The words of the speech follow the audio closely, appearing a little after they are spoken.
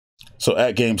So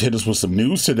AtGames hit us with some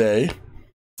news today.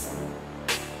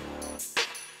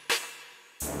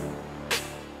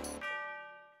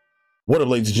 What up,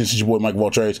 ladies and gents, it's your boy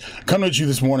MikeOfAllTrades. Coming at you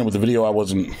this morning with a video I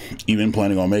wasn't even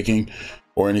planning on making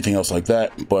or anything else like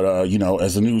that. But, you know,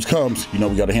 as the news comes, you know,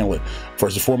 we got to handle it.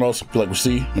 First and foremost, if you like what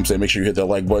you see, I'm saying make sure you hit that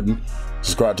like button,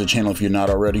 subscribe to the channel if you're not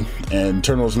already, and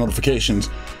turn on those notifications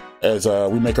as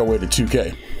we make our way to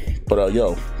 2K. But,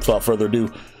 yo, without further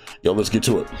ado, yo, let's get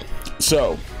to it.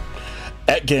 So,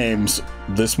 AtGames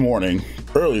this morning,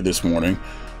 early this morning,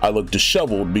 I looked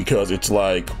disheveled because it's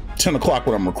like 10 o'clock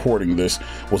when I'm recording this,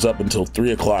 was up until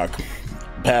 3 o'clock,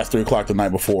 past 3 o'clock the night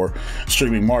before,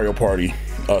 streaming Mario Party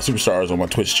Superstars on my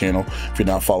Twitch channel. If you're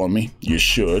not following me, you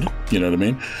should, you know what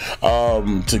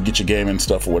I mean, to get your gaming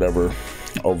stuff or whatever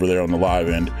over there on the live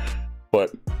end.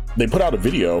 But they put out a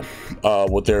video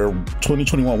with their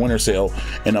 2021 winter sale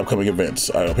and upcoming events.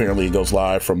 Apparently it goes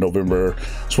live from November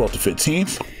 12th to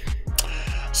 15th.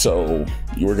 So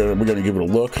we're gonna give it a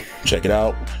look, check it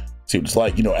out, see what it's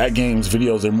like. You know, AtGames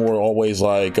videos are more always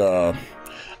like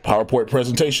PowerPoint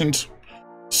presentations,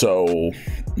 so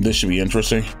this should be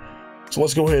interesting. So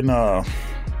let's go ahead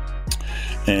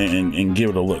and give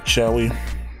it a look, shall we?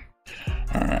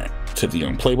 All right, hit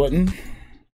the play button.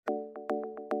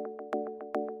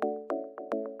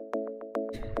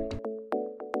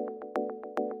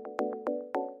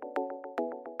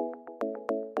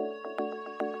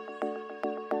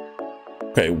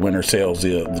 Okay, winter sales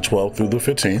the 12th through the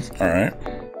 15th. All right.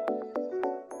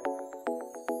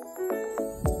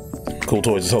 Cool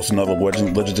Toys is hosting another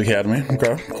Legends Academy.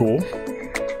 Okay, cool.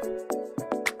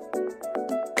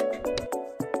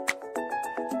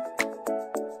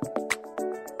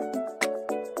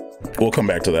 We'll come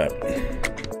back to that.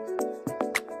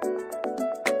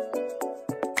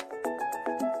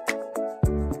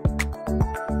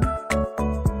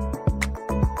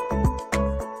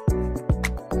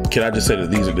 Can I just say that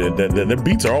these are their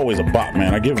beats are always a bop,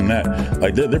 man. I give them that.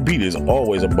 Like their beat is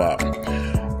always a bop.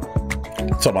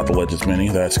 Talk about the Legends Mini.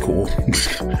 That's cool.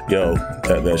 Yo,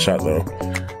 that shot though.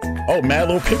 Oh, Mad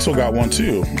Little Pixel got one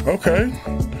too. Okay.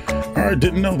 All right,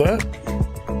 didn't know that.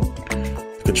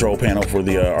 Control panel for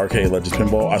the arcade Legends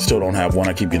pinball. I still don't have one.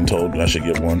 I keep getting told I should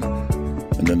get one.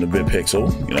 And then the Bit Pixel,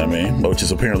 you know what I mean, which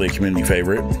is apparently a community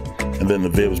favorite. And then the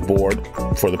Viv's board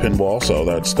for the pinball. So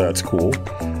that's cool.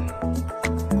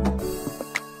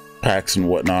 Packs and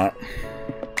whatnot.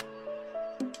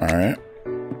 All right.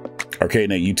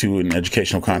 ArcadeNet YouTube and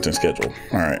educational content schedule.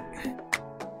 All right.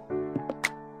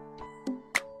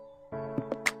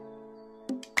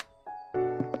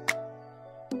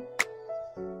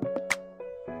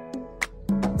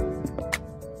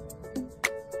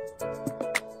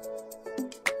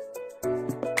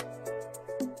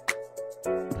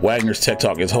 Wagner's Tech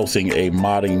Talk is hosting a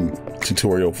modding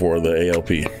tutorial for the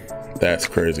ALP. That's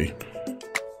crazy.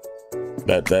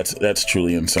 That's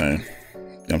truly insane. You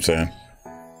know what I'm saying?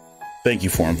 Thank you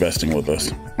for investing with us.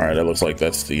 All right, that looks like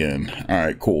that's the end. All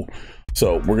right, cool.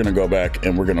 So we're gonna go back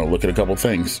and we're gonna look at a couple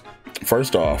things.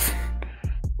 First off,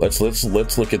 let's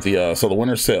look at the so the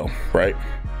winter sale, right?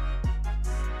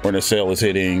 Winter sale is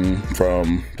hitting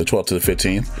from the 12th to the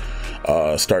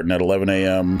 15th, starting at 11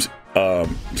 a.m.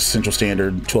 Central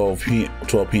Standard, 12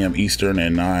 p.m. Eastern,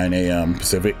 and 9 a.m.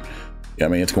 Pacific. I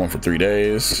mean, it's going for 3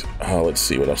 days. Let's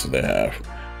see, what else do they have?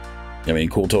 I mean,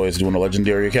 Cool Toy is doing a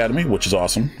Legendary Academy, which is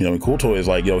awesome. You know, I mean, Cool Toy is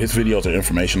like, yo, his videos are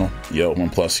informational. Yo,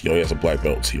 +, yo, he has a black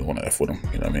belt, so you don't want to F with him.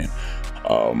 You know what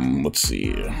I mean? Let's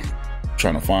see.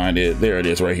 Trying to find it. There it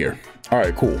is right here. All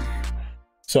right, cool.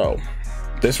 So,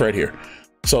 this right here.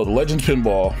 So, the Legends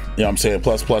Pinball, you know what I'm saying,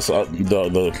 plus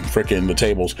the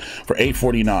tables for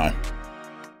 $849.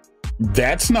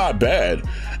 That's not bad.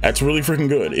 That's really freaking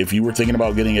good. If you were thinking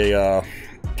about getting a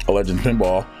Legends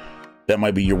pinball, that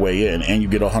might be your way in, and you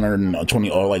get 120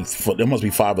 or like there must be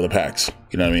 5 of the packs.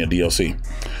 You know what I mean? A DLC.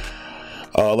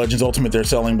 Legends Ultimate they're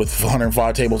selling with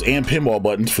 105 tables and pinball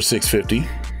buttons for $650.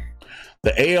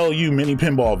 The ALU Mini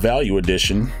Pinball Value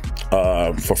Edition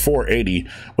for $480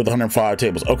 with 105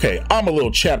 tables. Okay, I'm a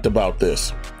little chapped about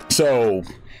this. So,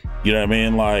 you know what I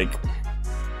mean? Like,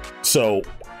 so.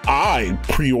 I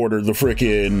pre-ordered the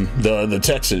freaking the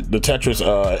Tetris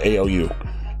ALU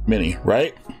Mini,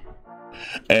 right?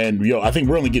 And yo, I think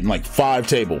we're only getting like 5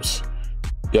 tables.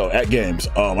 Yo,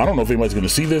 AtGames. I don't know if anybody's gonna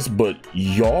see this, but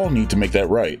y'all need to make that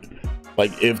right.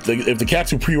 Like if the cats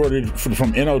who pre-ordered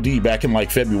from NOD back in like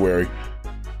February,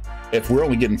 if we're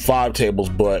only getting 5 tables,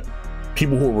 but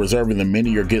people who are reserving the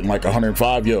Mini are getting like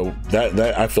 105, yo,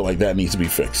 that I feel like that needs to be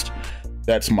fixed.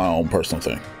 That's my own personal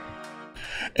thing.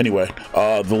 Anyway,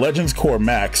 the Legends Core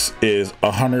Max is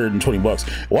 120 bucks.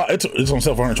 Wow, it's on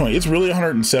sale for 120. It's really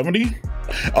 170.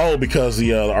 Oh, because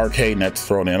the arcade net's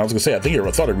thrown in. I was gonna say,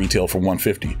 I thought it retailed for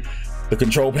 150. The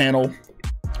control panel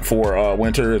for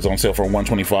winter is on sale for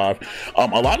 125. A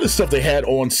lot of the stuff they had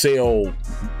on sale,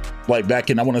 like back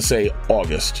in, I want to say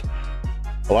August.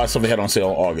 A lot of stuff they had on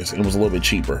sale in August, and it was a little bit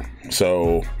cheaper.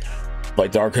 So,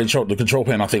 like the control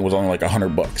panel, I think was only like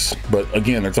 100 bucks. But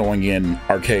again, they're throwing in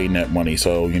arcade net money,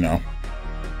 so you know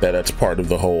that's part of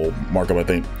the whole markup. I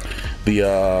think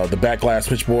the back glass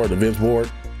switchboard, the Vivs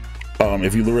board,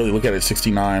 if you really look at it,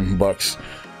 69 bucks.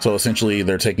 So essentially,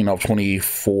 they're taking off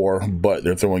 24, but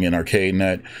they're throwing in arcade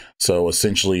net. So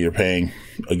essentially, you're paying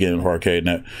again for arcade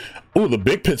net. Ooh, the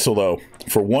big pixel though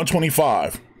for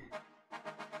 125.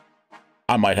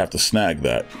 I might have to snag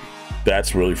that.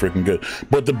 That's really freaking good.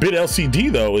 But the bit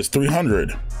LCD though is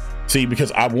 300. See,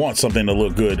 because I want something to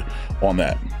look good on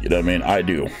that. You know what I mean? I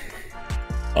do.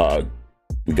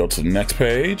 We go to the next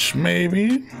page.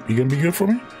 Maybe you gonna be good for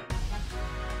me?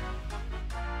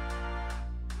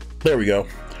 There we go.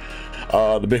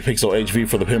 The big pixel HV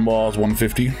for the pinball is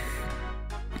 150.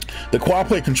 The quad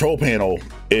play control panel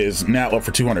is now up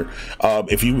for 200.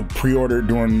 If you pre-ordered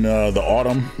during the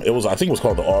autumn, I think it was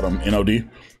called the autumn NOD.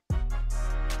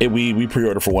 We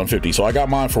pre-ordered for 150, so I got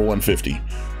mine for 150.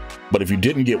 But if you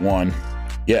didn't get one,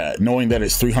 yeah, knowing that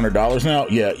it's $300 now,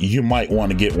 yeah, you might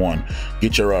want to get one.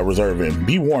 Get your reserve in.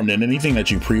 Be warned that anything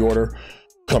that you pre-order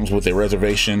comes with a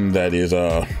reservation that is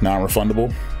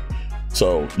non-refundable.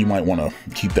 So you might want to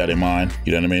keep that in mind,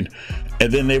 you know what I mean?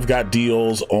 And then they've got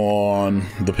deals on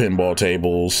the pinball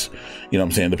tables, you know what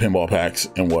I'm saying, the pinball packs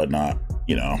and whatnot,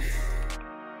 you know,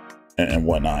 and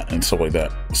whatnot and stuff like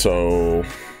that. So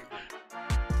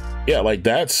yeah, like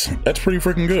that's pretty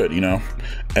freaking good, you know.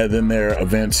 And then their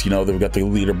events, you know, they've got the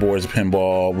leaderboards,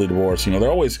 pinball leaderboards, you know, they're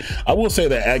always, I will say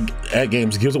that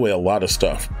AtGames gives away a lot of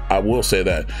stuff. I will say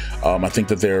that. I think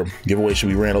that their giveaway should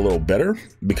be ran a little better,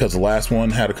 because the last one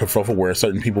had a kerfuffle where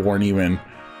certain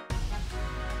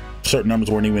numbers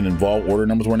weren't even involved, order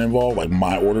numbers weren't involved, like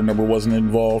my order number wasn't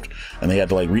involved, and they had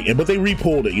to like but they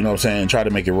re-pulled it, you know what I'm saying, and try to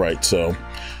make it right. So,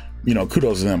 you know,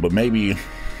 kudos to them, but maybe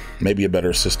a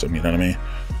better system, you know what I mean?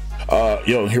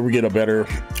 Here we get a better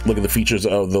look at the features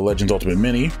of the Legends Ultimate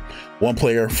Mini. One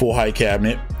player, full height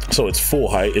cabinet. So it's full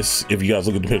height. If you guys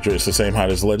look at the picture, it's the same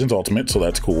height as the Legends Ultimate, so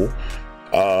that's cool.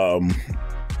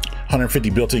 150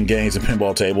 built-in games and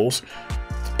pinball tables.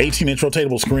 18-inch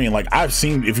rotatable screen. Like I've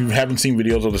seen, if you haven't seen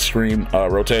videos of the screen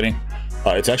rotating,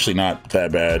 it's actually not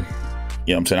that bad.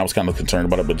 You know what I'm saying? I was kind of concerned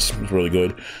about it, but it's really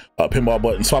good. Pinball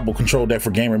button, swappable control deck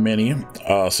for Gamer Mini.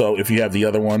 So if you have the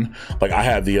other one, like I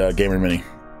have the Gamer Mini.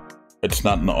 It's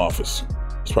not in the office.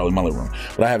 It's probably my living room,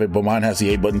 but I have it. But mine has the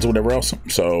 8 buttons or whatever else,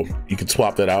 so you can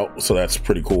swap that out. So that's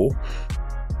pretty cool.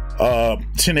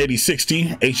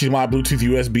 1080/60 HDMI, Bluetooth,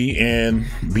 USB, and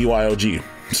BYOG.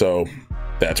 So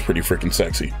that's pretty freaking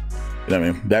sexy. You know what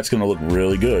I mean? That's gonna look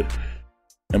really good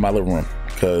in my living room,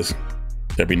 because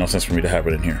there'd be no sense for me to have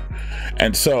it in here.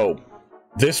 And so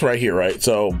this right here, right?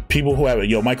 So people who have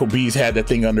it, Michael B's had that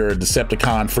thing under a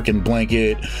Decepticon freaking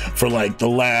blanket for like the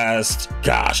last,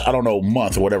 gosh, I don't know,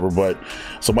 month or whatever. But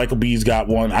so Michael B's got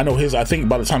one. I know I think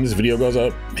by the time this video goes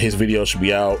up, his video should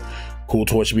be out. Cool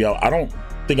Toy should be out. I don't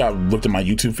think I looked at my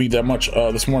YouTube feed that much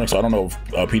this morning, so I don't know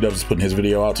if P-Dubs is putting his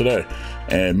video out today.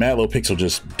 And Mad Low Pixel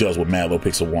just does what Mad Low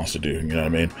Pixel wants to do, you know what I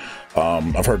mean?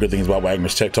 I've heard good things about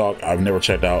Wagner's Tech Talk. I've never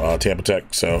checked out Tampa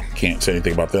Tech, so can't say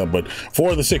anything about them, but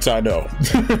 4 of the 6 I know.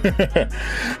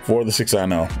 4 of the 6 I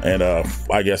know. And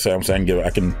I guess I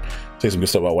can say some good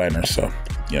stuff about Wagner, so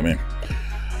you know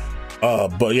what I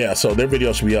mean? But yeah, so their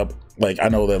video should be up, like I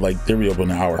know that like their video up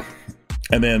in an hour.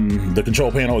 And then the control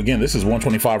panel, again, this is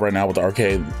 125 right now with the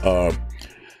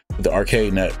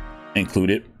arcade net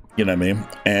included, you know what I mean?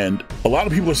 And a lot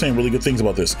of people are saying really good things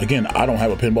about this. Again, I don't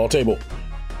have a pinball table,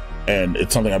 and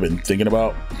it's something I've been thinking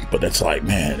about, but it's like,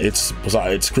 man, it's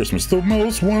Christmas, the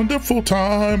most wonderful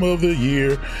time of the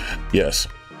year. Yes,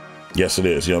 it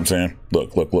is, you know what I'm saying?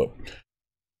 Look.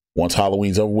 Once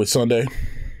Halloween's over with Sunday,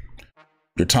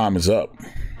 your time is up.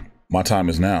 My time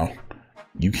is now.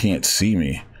 You can't see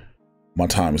me. My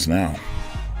time is now.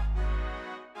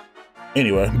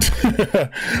 Anyway,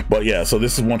 but yeah, so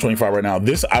this is 125 right now.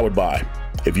 This I would buy.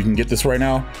 If you can get this right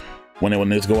now, when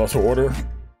this go out for order,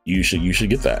 you should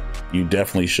get that. You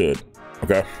definitely should.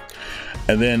 Okay.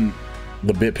 And then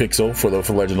the bit pixel for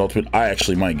Legend Ultimate, I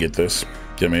actually might get this.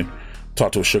 You know what I mean?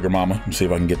 Talk to a sugar mama and see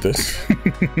if I can get this.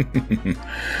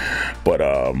 But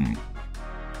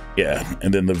yeah,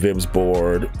 and then the Vivs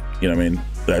board, you know what I mean?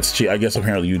 That's cheap. I guess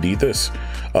apparently you need this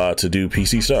to do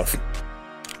PC stuff.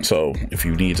 So if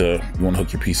you want to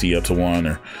hook your PC up to one,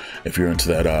 or if you're into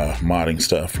that modding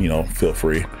stuff, you know, feel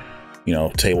free. You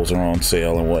know, tables are on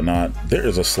sale and whatnot. There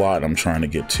is a slot I'm trying to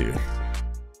get to.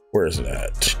 Where is it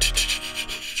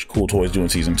at? Cool Toys doing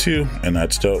season 2, and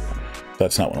that's dope.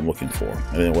 That's not what I'm looking for.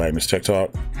 And then Wagner's Tech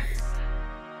Talk.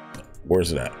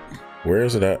 Where's it at? Where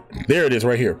is it at? There it is,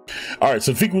 right here. All right,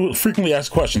 so frequently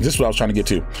asked questions. This is what I was trying to get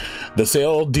to. The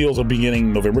sale deals are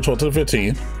beginning November 12th to the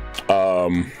 15th.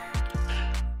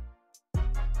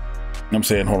 I'm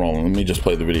saying, hold on, let me just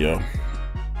play the video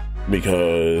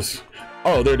because,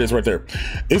 oh, there it is right there.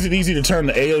 Is it easy to turn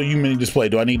the ALU mini display?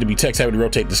 Do I need to be tech savvy to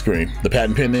rotate the screen? The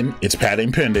patent pending, it's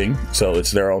patent pending. So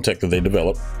it's their own tech that they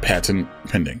develop, patent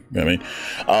pending. You know what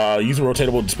I mean? Use a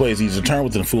rotatable display is easy to turn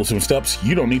within full 7 steps.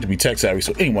 You don't need to be tech savvy,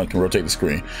 so anyone can rotate the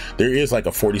screen. There is like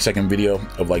a 40-second video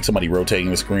of like somebody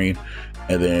rotating the screen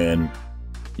and then,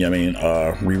 you know what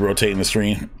I mean, re-rotating the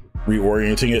screen,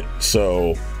 reorienting it.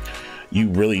 So you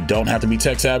really don't have to be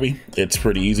tech savvy. It's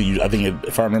pretty easy. I think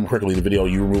if I remember correctly, the video,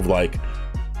 you remove like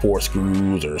 4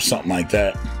 screws or something like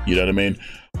that. You know what I mean?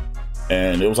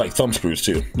 And it was like thumb screws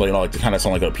too. Like, you know, like they kind of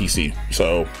sound like a PC.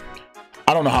 So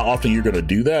I don't know how often you're gonna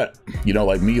do that. You know,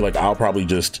 like me, like I'll probably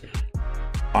just,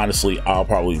 honestly, I'll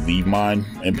probably leave mine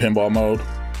in pinball mode.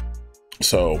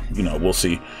 So, you know, we'll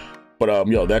see. But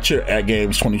yo, that's your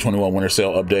AtGames 2021 winter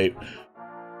sale update.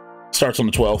 Starts on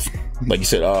the 12th. Like you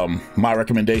said, my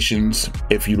recommendations,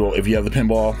 if you have the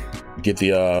pinball, get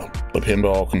the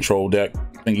pinball control deck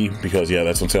thingy, because yeah,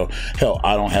 that's on sale. Hell,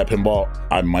 I don't have pinball,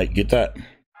 I might get that.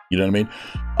 You know what I mean?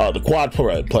 The quad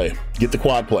play, get the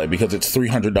quad play because it's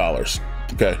 $300.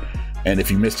 Okay, and if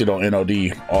you missed it on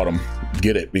NOD Autumn,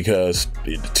 get it because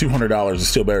 $200 is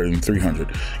still better than $300.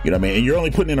 You know what I mean? And you're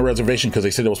only putting in a reservation because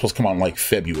they said it was supposed to come out in like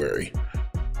February.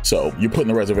 So you're putting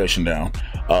the reservation down.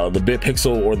 The Bit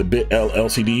Pixel or the Bit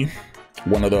LCD,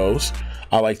 one of those.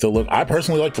 I like the look. I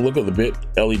personally like the look of the Bit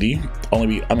LED.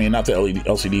 I mean, not the LED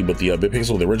LCD, but the Bit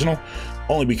Pixel, the original.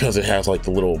 Only because it has like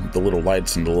the little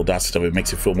lights and the little dots and stuff. It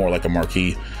makes it feel more like a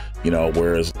marquee, you know.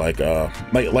 Whereas like a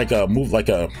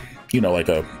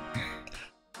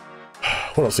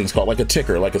what else things called, like a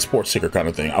ticker, like a sports ticker kind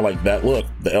of thing. I like that look.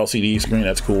 The LCD screen,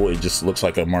 that's cool. It just looks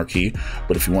like a marquee.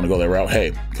 But if you want to go that route,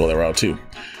 hey, go that route too.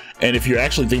 And if you're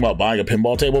actually thinking about buying a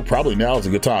pinball table, probably now is a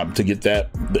good time to get that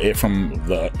from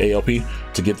the ALP,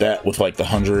 to get that with like the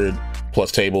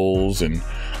 100+ tables and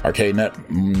arcade net.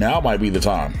 Now might be the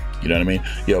time. You know what I mean?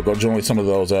 Yo, go join some of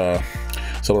those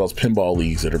pinball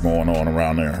leagues that are going on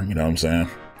around there. You know what I'm saying?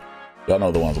 Y'all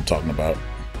know the ones I'm talking about.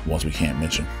 The ones we can't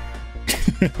mention.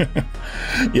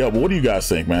 Yeah, but what do you guys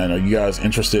think, man? Are you guys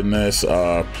interested in this?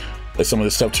 Is some of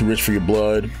this stuff too rich for your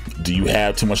blood? Do you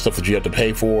have too much stuff that you have to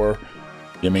pay for?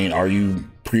 I mean, are you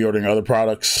pre-ordering other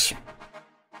products?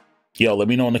 Yo, let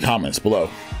me know in the comments below.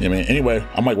 I mean, anyway,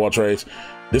 I'm MikeOfAllTrades.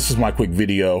 This is my quick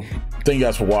video. Thank you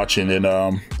guys for watching,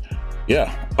 and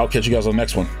yeah, I'll catch you guys on the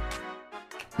next one.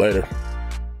 Later.